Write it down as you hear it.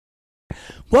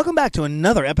Welcome back to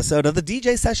another episode of the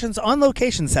DJ Sessions on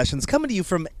Location Sessions, coming to you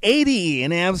from ADE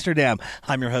in Amsterdam.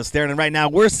 I'm your host, Darren, and right now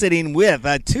we're sitting with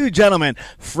two gentlemen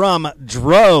from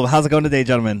Drove. How's it going today,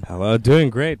 gentlemen? Hello, doing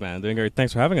great, man. Doing great.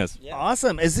 Thanks for having us. Yeah.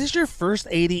 Awesome. Is this your first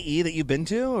ADE that you've been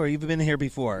to, or you've been here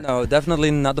before? No,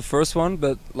 definitely not the first one,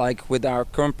 but like with our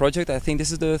current project, I think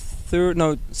this is the third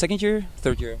year.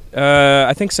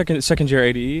 I think second year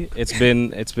ADE. It's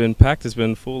been packed. It's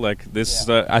been full. Like this,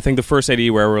 Yeah. I think the first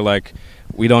ADE where we're like,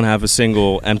 we don't have a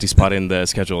single empty spot in the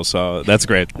schedule, so that's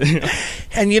great.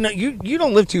 And you know, you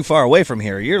don't live too far away from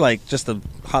here. You're like just a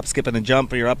hop, skip, and a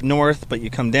jump. You're up north, but you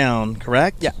come down,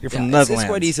 correct? Yeah, You're from yeah. Netherlands. It's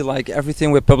quite easy. Like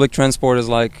everything with public transport is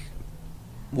like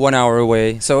 1 hour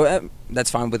away, so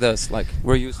that's fine with us. Like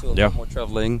we're used to a lot more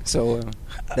traveling, so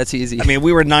that's easy. I mean,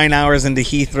 we were 9 hours into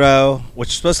Heathrow, which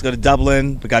was supposed to go to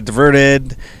Dublin. We got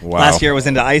diverted. Wow. Last year it was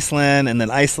into Iceland, and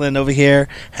then Iceland over here,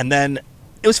 and then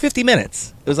it was 50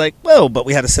 minutes. It was like, whoa, but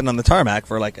we had to sit on the tarmac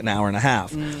for like an hour and a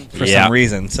half for some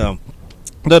reason. So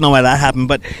I don't know why that happened,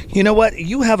 but you know what?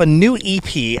 You have a new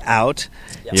EP out.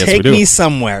 Yeah. Yes, Take we do. Me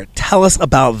Somewhere. Tell us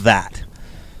about that.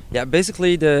 Yeah,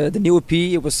 basically the new EP,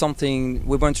 it was something,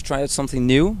 we wanted to try out something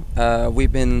new.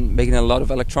 We've been making a lot of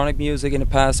electronic music in the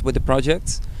past with the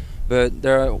project, but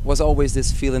there was always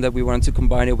this feeling that we wanted to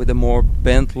combine it with a more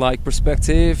band-like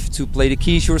perspective, to play the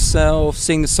keys yourself,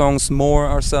 sing the songs more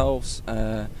ourselves,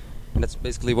 and that's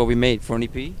basically what we made for an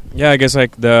EP. Yeah, I guess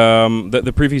like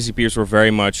the previous EPs were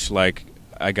very much like,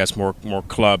 I guess more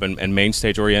club and main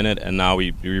stage oriented, and now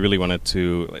we really wanted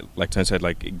to, like Tony said,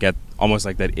 like get almost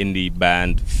like that indie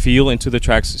band feel into the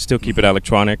tracks, still keep it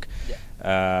electronic.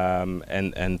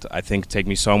 And I think Take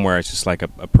Me Somewhere is just like a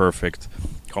perfect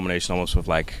combination almost with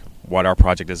like what our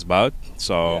project is about.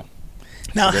 So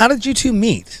Now, how did you two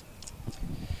meet?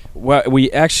 well,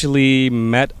 we actually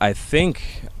met, I think,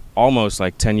 almost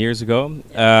like 10 years ago.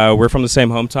 We're from the same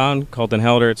hometown called Den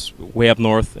Helder. It's way up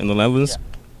north in the Netherlands.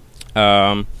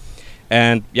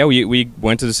 And yeah, we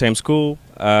went to the same school.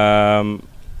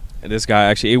 This guy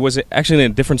actually, it was actually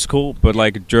in a different school, but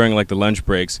like during like the lunch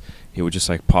breaks, he would just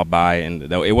like pop by, and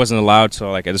it wasn't allowed.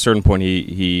 So like at a certain point,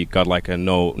 he got like a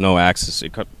no access.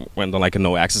 It went on like a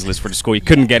no access list for the school. He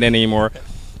couldn't get in anymore.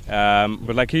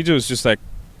 But like he was just like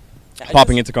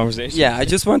popping into conversation. Yeah, I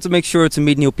just want to make sure to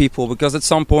meet new people, because at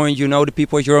some point you know the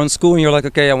people at your own school, and you're like,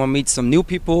 okay, I want to meet some new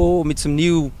people, meet some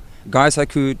new guys I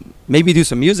could maybe do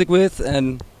some music with,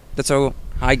 and that's how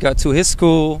I got to his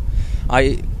school.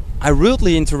 I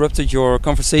rudely interrupted your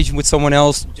conversation with someone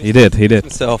else. He did.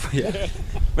 Myself, yeah.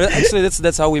 But actually,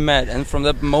 that's how we met, and from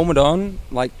that moment on,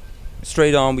 like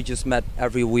straight on, we just met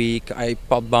every week. I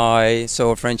popped by,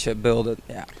 so a friendship built.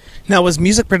 Yeah. Now, was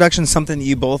music production something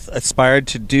you both aspired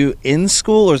to do in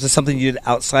school, or is this something you did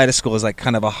outside of school as like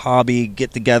kind of a hobby,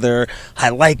 get together? I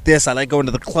like this. I like going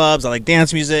to the clubs. I like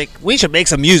dance music. We should make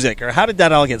some music. Or how did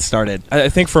that all get started? I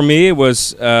think for me it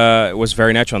was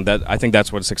very natural. And that I think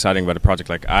that's what's exciting about the project.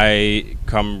 Like I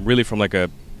come really from like a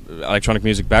electronic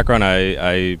music background.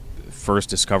 I first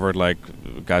discovered like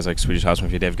guys like Swedish House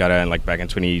Mafia, Dave Guetta, and like back in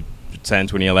 2010,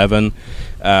 2011.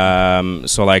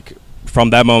 So like from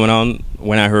that moment on,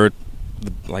 when I heard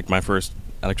like my first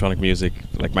electronic music,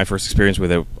 like my first experience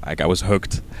with it, like I was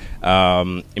hooked.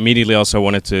 Immediately also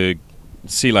wanted to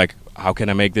see like how can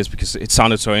I make this, because it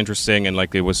sounded so interesting, and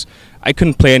like I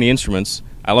couldn't play any instruments.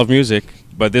 I love music,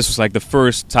 but this was like the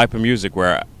first type of music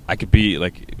where I could be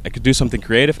like, I could do something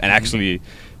creative and actually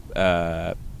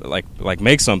like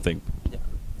make something.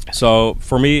 So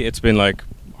for me it's been like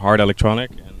hard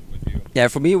electronic. Yeah,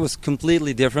 for me it was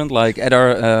completely different. Like at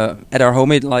our home,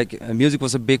 music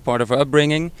was a big part of our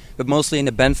upbringing, but mostly in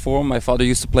the band form. My father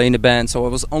used to play in the band, so I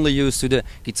was only used to the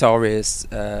guitarist,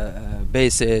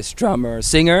 bassist, drummer,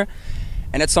 singer.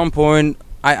 And at some point,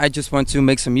 I just wanted to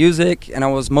make some music, and I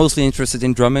was mostly interested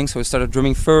in drumming, so I started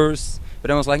drumming first. But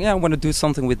then I was like, yeah, I want to do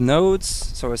something with notes,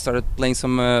 so I started playing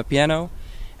some piano.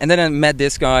 And then I met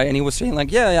this guy, and he was saying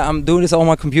like, yeah, I'm doing this on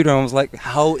my computer. And I was like,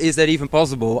 how is that even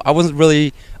possible? I wasn't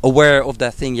really aware of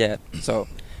that thing yet. So,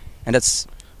 and that's,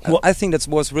 I think that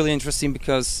was really interesting,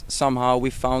 because somehow we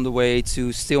found a way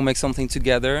to still make something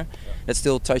together that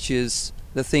still touches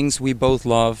the things we both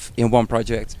love in one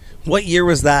project. What year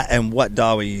was that, and what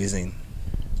DAW were you using?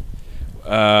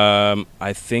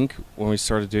 I think when we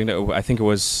started doing that, I think it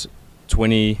was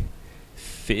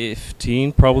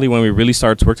 2015 probably when we really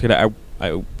started to work together.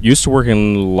 I used to work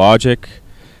in Logic,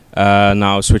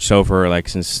 now switched over like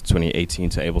since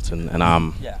 2018 to Ableton, and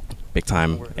I'm big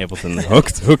time Ableton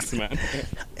hooked, man.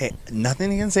 Hey,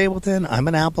 nothing against Ableton. I'm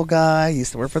an Apple guy.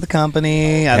 Used to work for the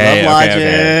company. I love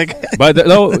Logic. Okay. But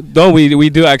no, we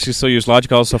do actually still use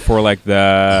Logic also for like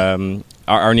the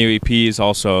our new EP has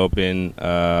also been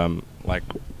like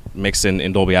mixed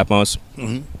in Dolby Atmos.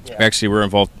 Actually, we're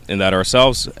involved in that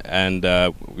ourselves, and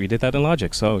we did that in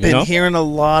Logic. So you been know, hearing a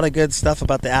lot of good stuff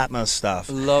about the Atmos stuff.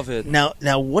 Love it. Now,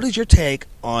 what is your take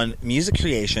on music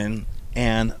creation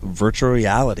and virtual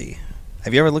reality?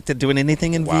 Have you ever looked at doing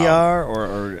anything in VR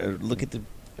or look at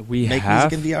make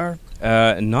music in VR?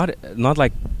 Not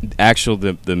like actual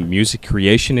the music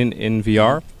creation in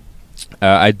VR.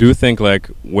 I do think like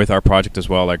with our project as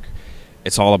well, like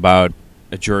it's all about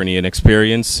a journey and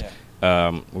experience.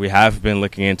 We have been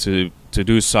looking into to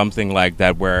do something like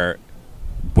that where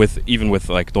with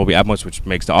like Dolby Atmos, which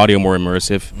makes the audio more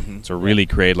immersive, to really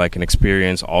create like an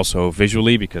experience also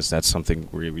visually, because that's something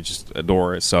we just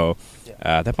adore. So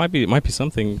that might be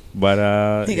something.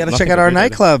 But you got to check out our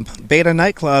nightclub, Beta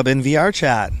Nightclub in VR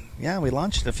chat. Yeah, we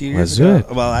launched a few years ago.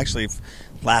 Well, actually,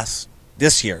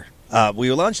 this year.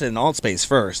 We launched it in AltSpace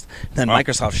first, then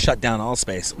Microsoft shut down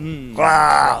AltSpace.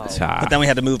 But then we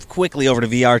had to move quickly over to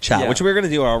VR chat, which we were going to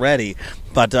do already.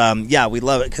 But yeah, we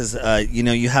love it because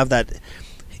you have that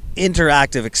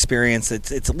interactive experience.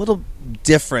 It's a little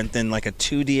different than like a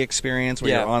 2D experience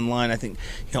where you're online. I think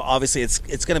obviously it's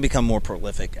going to become more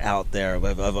prolific out there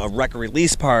of record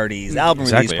release parties, album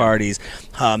release parties,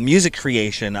 music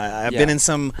creation. I've been in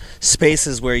some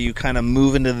spaces where you kind of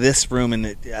move into this room,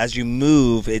 and as you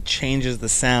move, it changes the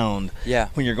sound.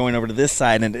 When you're going over to this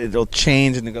side, and it'll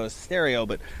change and it goes stereo.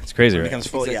 But it's crazy. It becomes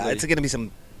full. Exactly. Yeah, it's going to be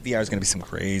some. VR is going to be some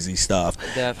crazy stuff.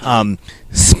 Definitely.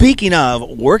 Speaking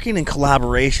of working in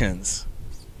collaborations,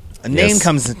 a name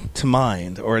comes to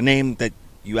mind, or a name that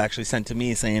you actually sent to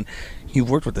me saying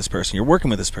you've worked with this person, you're working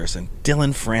with this person.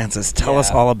 Dylan Francis, tell us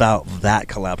all about that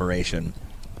collaboration.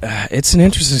 It's an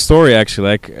interesting story, actually.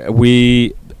 Like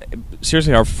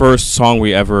seriously, our first song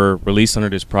we ever released under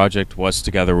this project was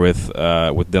together with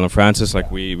Dylan Francis.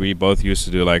 Like we both used to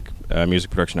do like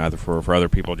music production either for other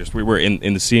people. Just we were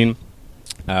in the scene.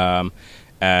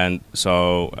 And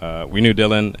so we knew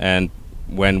Dylan, and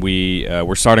when we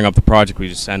were starting up the project, we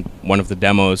just sent one of the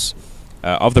demos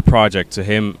of the project to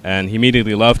him, and he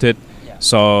immediately loved it.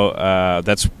 So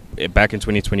that's back in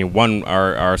 2021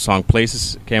 our song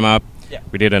Places came up.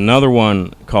 We did another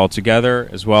one called Together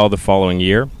as well the following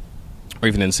year, or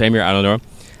even in the same year, I don't know.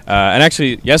 And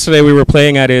actually yesterday we were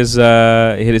playing at his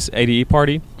ADE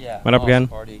party. Went up again.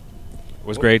 Party. It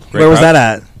was great. Where was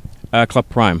that at? Club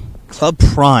Prime. Club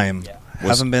Prime.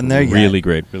 Haven't been there yet. Really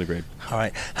great, really great. All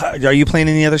right. Are you playing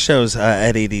any other shows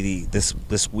at ADE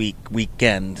this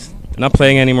weekend? Not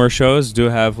playing any more shows. Do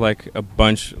have like a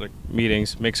bunch like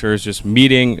meetings, mixers, just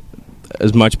meeting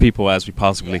as much people as we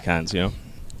possibly can.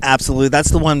 Absolutely.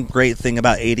 That's the one great thing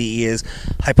about ADE is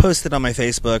I posted on my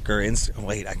Facebook or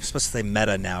wait, I'm supposed to say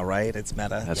Meta now, right? It's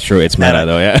Meta. That's true. It's Meta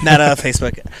though, yeah. Meta,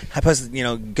 Facebook. I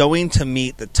posted, going to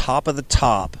meet the top of the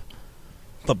top,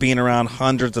 but being around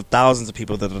hundreds of thousands of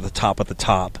people that are the top of the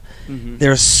top.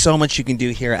 There's so much you can do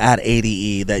here at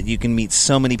ADE that you can meet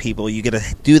so many people. You get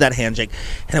to do that handshake.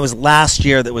 And it was last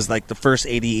year that was like the first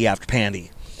ADE after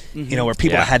Pandy. Where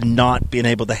people had not been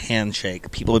able to handshake.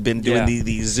 People had been doing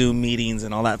these Zoom meetings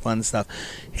and all that fun stuff.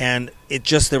 And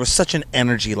there was such an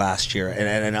energy last year.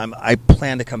 And I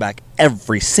plan to come back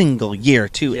every single year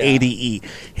to ADE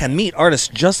and meet artists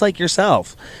just like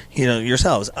yourselves.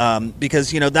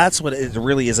 Because, that's what it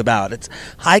really is about.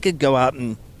 I could go out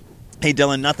and, hey,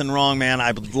 Dylan, nothing wrong, man.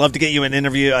 I'd love to get you an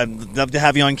interview. I'd love to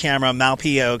have you on camera.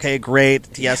 Malpia, okay, great.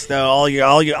 Tiesto, all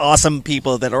your awesome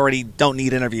people that already don't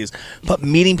need interviews. But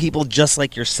meeting people just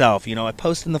like yourself. I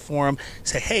post in the forum,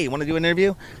 say, hey, want to do an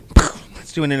interview?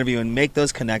 Let's do an interview and make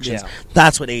those connections.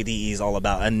 That's what ADE is all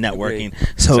about, and networking.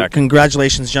 So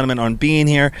congratulations, gentlemen, on being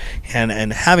here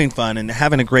and having fun and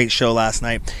having a great show last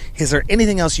night. Is there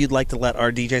anything else you'd like to let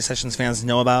our DJ Sessions fans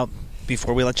know about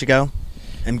before we let you go?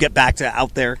 And get back to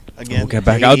out there again. We'll get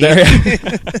back out there.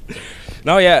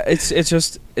 No, yeah,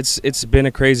 it's been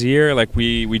a crazy year. Like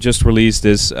we just released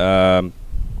this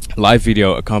live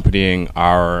video accompanying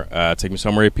our Take Me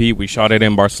Somewhere EP. We shot it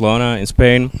in Barcelona, in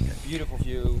Spain. Beautiful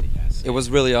view. It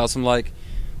was really awesome. Like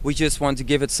we just want to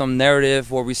give it some narrative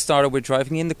where we started with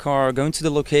driving in the car, going to the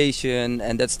location,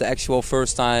 and that's the actual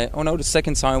the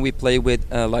second time we played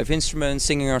with live instruments,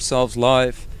 singing ourselves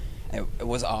live. It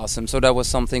was awesome. So that was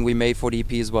something we made for the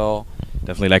EP as well.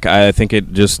 Definitely. Like I think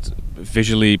it just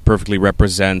visually perfectly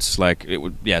represents like it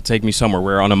would. Yeah, Take Me Somewhere.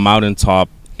 We're on a mountaintop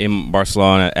in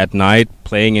Barcelona at night,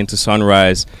 playing into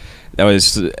sunrise. That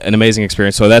was an amazing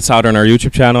experience. So that's out on our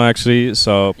YouTube channel actually.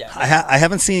 So I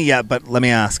haven't seen it yet, but let me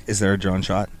ask: is there a drone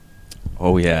shot?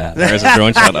 Oh yeah, there's a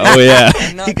drone shot. Oh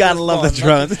yeah, You gotta love the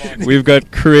drones. we've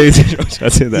got crazy drone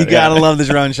shots in that. You gotta love the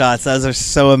drone shots. Those are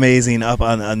so amazing up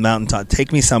on mountaintop.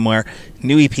 Take Me Somewhere,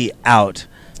 new EP out.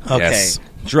 Okay, Yes.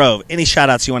 Drove. Any shout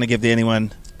outs you want to give to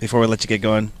anyone before we let you get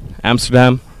going?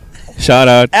 Amsterdam, shout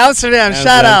out. Amsterdam,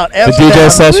 shout out. The Amsterdam. DJ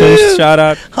sessions, Woo! shout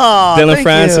out. Aw, Dylan thank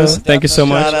Francis, you. thank you so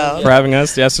much Shout out. for having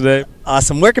us yesterday.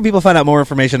 Awesome. Where can people find out more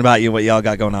information about you, what y'all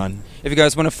got going on? If you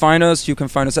guys want to find us, you can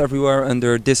find us everywhere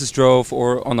under This Is Drove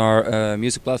or on our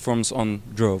music platforms on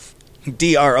Drove.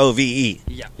 DROVE.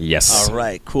 Yes. All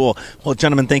right, cool. Well,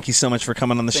 gentlemen, thank you so much for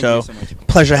coming on the Thank show. you so much.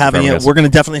 Pleasure having you. Yes. We're going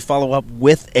to definitely follow up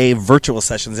with a virtual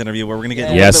sessions interview where we're going to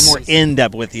get Yes. a little bit more in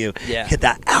depth with you. Yeah. Hit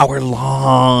that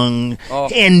hour-long, Oh.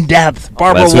 in-depth.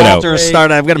 Barbara Let's do it out. Walters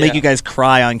started. I'm going to make Yeah. you guys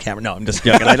cry on camera. No, I'm just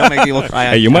joking. I don't make people cry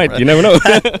on Hey, you camera. might. You never know.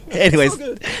 Anyways,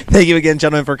 thank you again,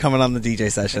 gentlemen, for coming on the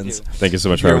DJ sessions. Thank you so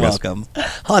much for You're having us. welcome.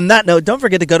 On that note, don't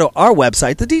forget to go to our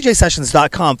website,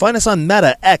 thedjsessions.com. Find us on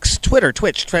Meta, X, Twitter,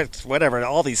 Twitch, whatever,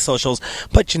 all these socials.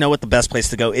 But you know what? The best place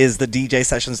to go is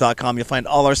thedjsessions.com. You'll find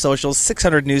all our socials,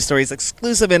 600 news stories,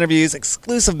 exclusive interviews,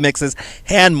 exclusive mixes,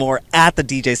 and more at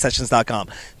thedjsessions.com.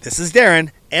 This is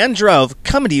Darren and Drove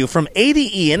coming to you from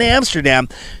ADE in Amsterdam.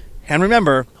 And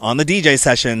remember, on the DJ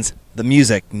Sessions, the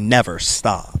music never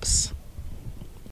stops.